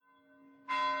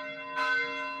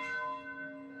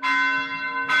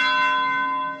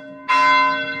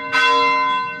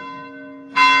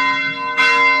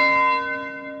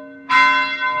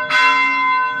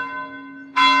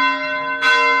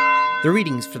The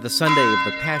readings for the Sunday of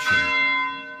the Passion,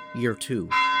 Year 2.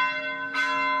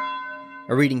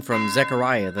 A reading from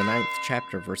Zechariah, the 9th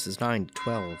chapter, verses 9 to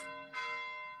 12.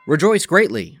 Rejoice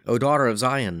greatly, O daughter of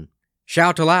Zion.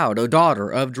 Shout aloud, O daughter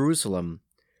of Jerusalem.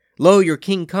 Lo, your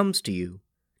king comes to you.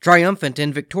 Triumphant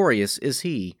and victorious is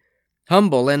he,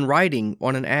 humble and riding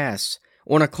on an ass,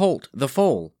 on a colt, the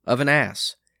foal of an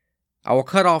ass. I will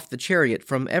cut off the chariot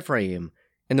from Ephraim,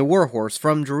 and the war-horse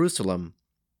from Jerusalem.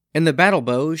 And the battle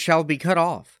bow shall be cut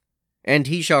off, and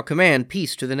he shall command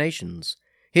peace to the nations.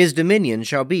 His dominion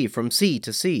shall be from sea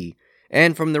to sea,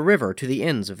 and from the river to the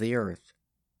ends of the earth.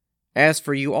 As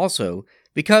for you also,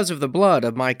 because of the blood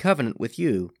of my covenant with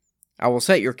you, I will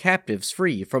set your captives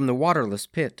free from the waterless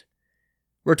pit.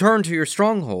 Return to your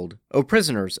stronghold, O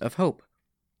prisoners of hope.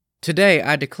 Today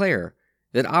I declare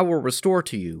that I will restore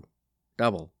to you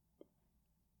double.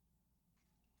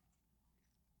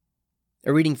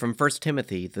 A reading from 1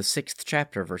 Timothy, the 6th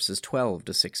chapter, verses 12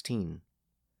 to 16.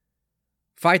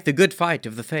 Fight the good fight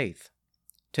of the faith.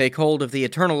 Take hold of the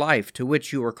eternal life to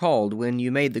which you were called when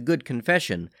you made the good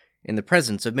confession in the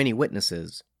presence of many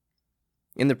witnesses.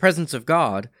 In the presence of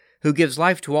God, who gives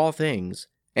life to all things,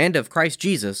 and of Christ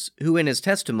Jesus, who in his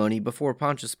testimony before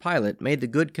Pontius Pilate made the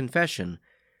good confession,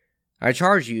 I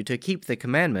charge you to keep the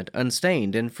commandment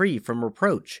unstained and free from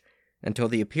reproach until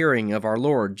the appearing of our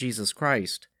Lord Jesus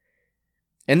Christ.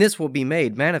 And this will be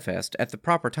made manifest at the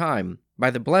proper time by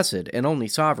the blessed and only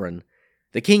Sovereign,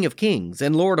 the King of kings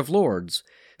and Lord of lords,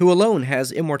 who alone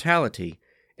has immortality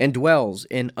and dwells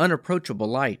in unapproachable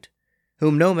light,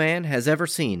 whom no man has ever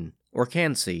seen or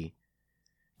can see.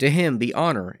 To him be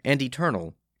honor and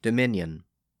eternal dominion.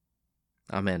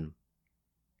 Amen.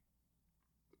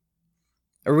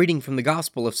 A reading from the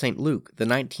Gospel of St. Luke, the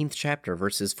 19th chapter,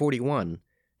 verses 41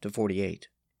 to 48.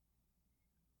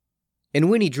 And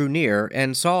when he drew near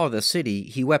and saw the city,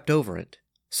 he wept over it,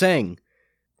 saying,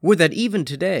 Would that even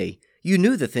today you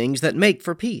knew the things that make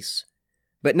for peace!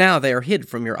 But now they are hid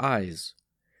from your eyes.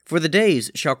 For the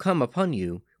days shall come upon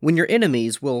you, when your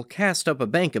enemies will cast up a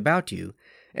bank about you,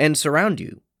 and surround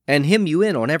you, and hem you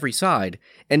in on every side,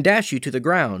 and dash you to the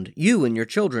ground, you and your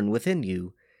children within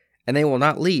you, and they will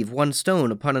not leave one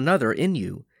stone upon another in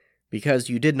you, because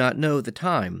you did not know the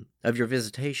time of your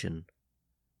visitation.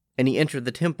 And he entered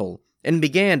the temple, and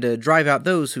began to drive out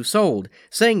those who sold,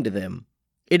 saying to them,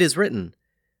 It is written,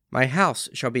 My house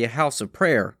shall be a house of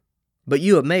prayer, but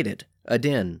you have made it a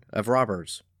den of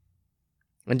robbers.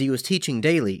 And he was teaching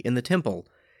daily in the temple.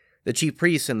 The chief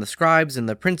priests and the scribes and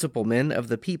the principal men of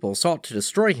the people sought to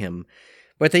destroy him,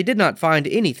 but they did not find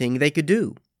anything they could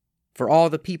do, for all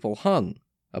the people hung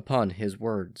upon his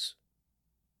words.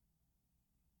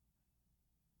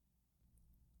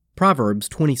 Proverbs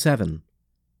 27.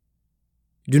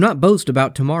 Do not boast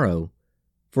about tomorrow,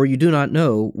 for you do not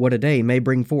know what a day may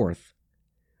bring forth.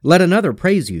 Let another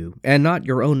praise you, and not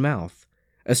your own mouth,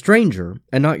 a stranger,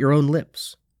 and not your own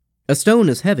lips. A stone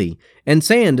is heavy, and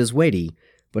sand is weighty,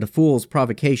 but a fool's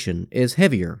provocation is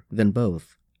heavier than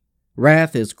both.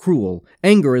 Wrath is cruel,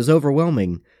 anger is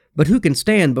overwhelming, but who can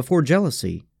stand before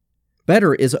jealousy?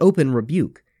 Better is open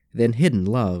rebuke than hidden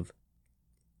love.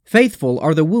 Faithful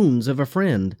are the wounds of a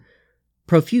friend,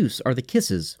 profuse are the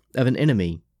kisses of an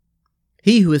enemy.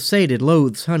 He who is sated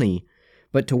loathes honey,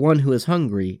 but to one who is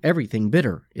hungry everything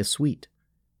bitter is sweet.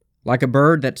 Like a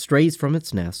bird that strays from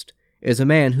its nest is a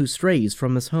man who strays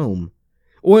from his home.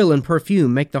 Oil and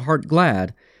perfume make the heart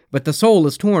glad, but the soul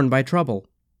is torn by trouble.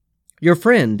 Your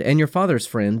friend and your father's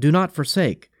friend do not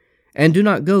forsake, and do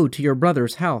not go to your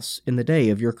brother's house in the day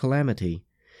of your calamity.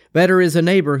 Better is a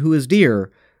neighbor who is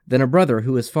dear than a brother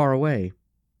who is far away.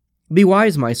 Be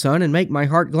wise, my son, and make my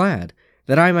heart glad,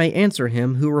 that I may answer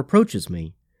him who reproaches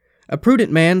me. A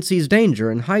prudent man sees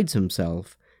danger and hides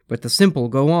himself, but the simple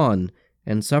go on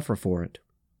and suffer for it.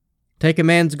 Take a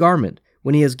man's garment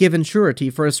when he has given surety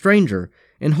for a stranger,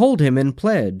 and hold him in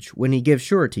pledge when he gives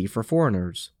surety for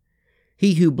foreigners.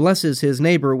 He who blesses his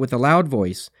neighbor with a loud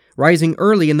voice, rising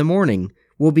early in the morning,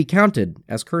 will be counted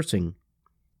as cursing.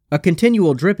 A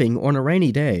continual dripping on a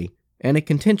rainy day, and a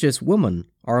contentious woman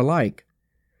are alike.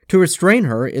 To restrain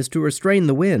her is to restrain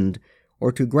the wind,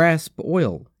 or to grasp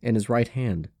oil in his right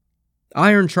hand.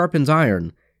 Iron sharpens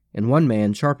iron, and one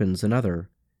man sharpens another.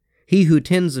 He who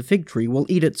tends a fig tree will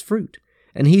eat its fruit,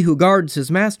 and he who guards his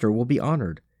master will be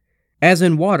honored. As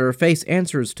in water face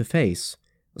answers to face,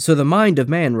 so the mind of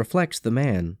man reflects the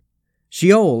man.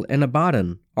 Sheol and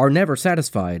Abaddon are never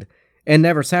satisfied, and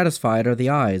never satisfied are the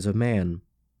eyes of man.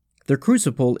 The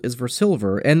crucible is for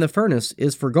silver, and the furnace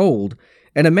is for gold,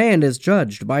 and a man is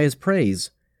judged by his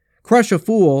praise. Crush a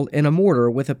fool in a mortar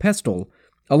with a pestle,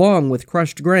 along with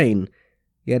crushed grain,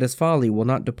 yet his folly will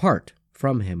not depart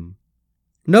from him.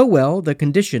 Know well the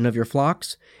condition of your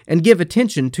flocks, and give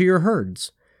attention to your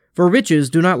herds. For riches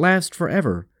do not last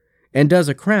forever, and does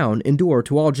a crown endure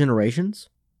to all generations?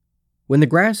 When the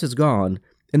grass is gone,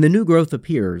 and the new growth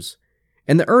appears,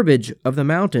 and the herbage of the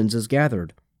mountains is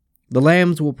gathered, the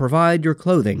lambs will provide your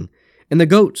clothing, and the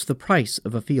goats the price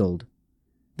of a field.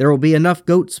 There will be enough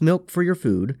goat's milk for your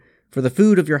food, for the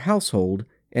food of your household,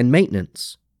 and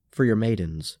maintenance for your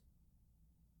maidens.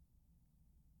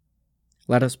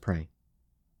 Let us pray.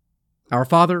 Our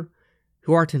Father,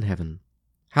 who art in heaven,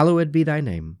 hallowed be thy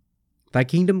name. Thy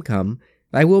kingdom come,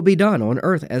 thy will be done on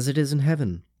earth as it is in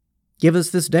heaven. Give us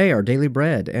this day our daily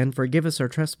bread, and forgive us our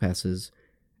trespasses,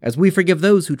 as we forgive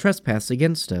those who trespass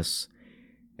against us.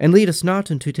 And lead us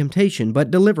not into temptation, but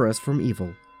deliver us from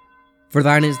evil. For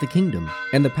thine is the kingdom,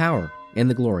 and the power, and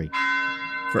the glory,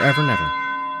 forever and ever.